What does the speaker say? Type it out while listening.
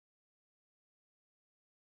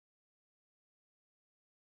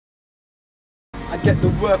get the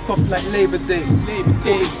work off like Labor Day.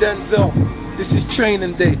 Call me Denzel, this is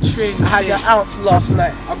training day. I had an ounce last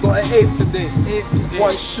night, I got an eighth today.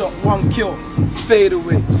 1 shot, 1 kill, fade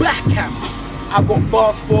away. Black cap. I got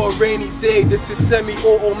bars for a rainy day, this is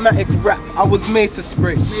semi-automatic rap. I was made to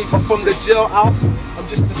spray, but from the jailhouse, I'm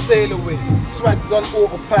just a sail away. Swag's on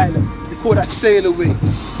autopilot, we call that sail away.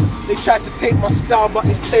 They tried to take my style, but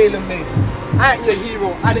it's tailor-made. I ain't your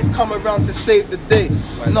hero, I didn't come around to save the day.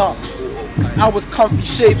 Nah, cause I was comfy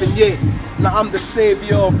shaving, yeah. Now I'm the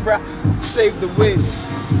savior of rap, save the wave.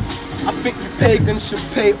 I think you pagans should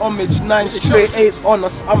pay homage. 9 straight 8s on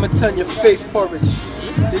us, I'ma turn your face porridge.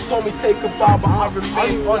 They told me take a bow, but I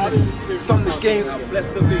remain honest. Some of the games,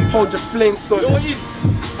 hold your flame solid.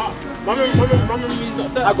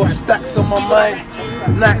 I got stacks on my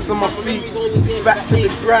mind, knacks on my feet. It's back to the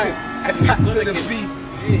grind, packs to the beat.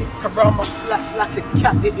 Around my flats like a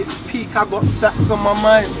cat, it is peak. I got stacks on my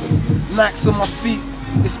mind, knacks on my feet.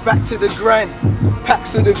 It's back to the grind,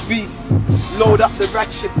 packs to the beat. Load up the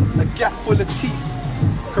ratchet, a gap full of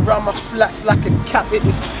teeth. Around my flats like a cat, it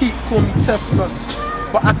is peak. Call me Teflon,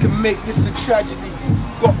 but I can make this a tragedy.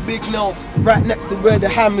 Got big nails right next to where the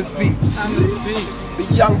hammers be.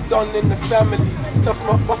 The young don in the family. That's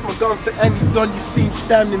my gun for any don you seen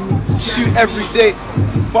standing me. Shoot every day,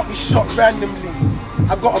 but we shot randomly.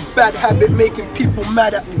 I got a bad habit making people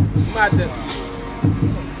mad at me. Mad.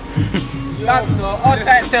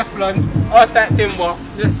 R.RTv Teflon, R.RTv Timbar.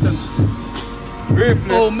 Listen.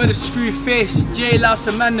 Ruthless. Oh, with a screw face, jailhouse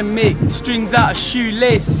a man to make strings out of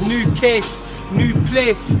shoelace, new case, new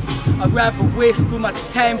place. I'd rather waste all my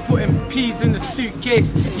time putting peas in the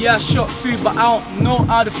suitcase. Yeah, I shot food, but I don't know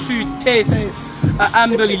how the food tastes.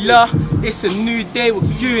 Alhamdulillah, it's a new day with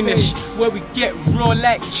Goonish, where we get raw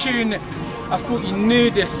like tuna. I thought you knew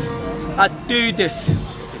this, I do this.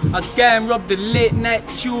 I go and rob the late night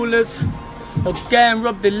jewelers, or go and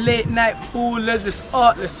rob the late night ballers. It's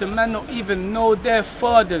artless, a man don't even know their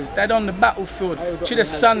fathers. They're on the battlefield, till the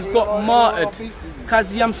sons got martyred.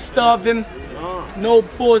 Cause I'm starving, no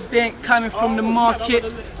balls, they ain't coming from the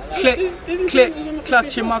market. Click, click,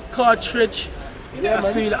 clutching my cartridge.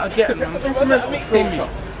 That's all that I get, man. Feel me?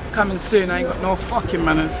 Coming soon, I ain't got no fucking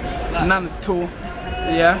manners, none at all.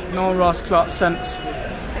 Yeah, no Ross Clark sense,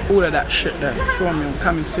 all of that shit there. Feel me? I'm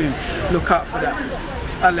coming soon. Look out for that.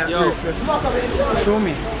 It's Ruthless. Feel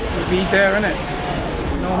me? We'll be there, innit?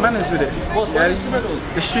 No manners with it. Yeah,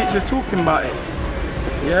 the streets are talking about it.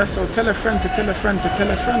 Yeah, so tell a friend to tell a friend to tell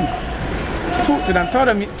a friend. Talk to them. Tell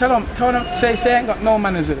them. Say I ain't got no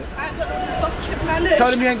manners with it. I ain't got no fucking manners.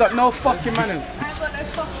 Tell them you ain't got no fucking manners. I ain't got no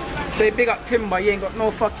fucking manners. Say big up Timbar, you ain't got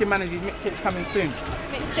no fucking manners. His mixtape's coming soon.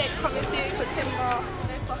 Mixtape coming soon for Timbar.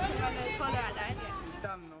 No fucking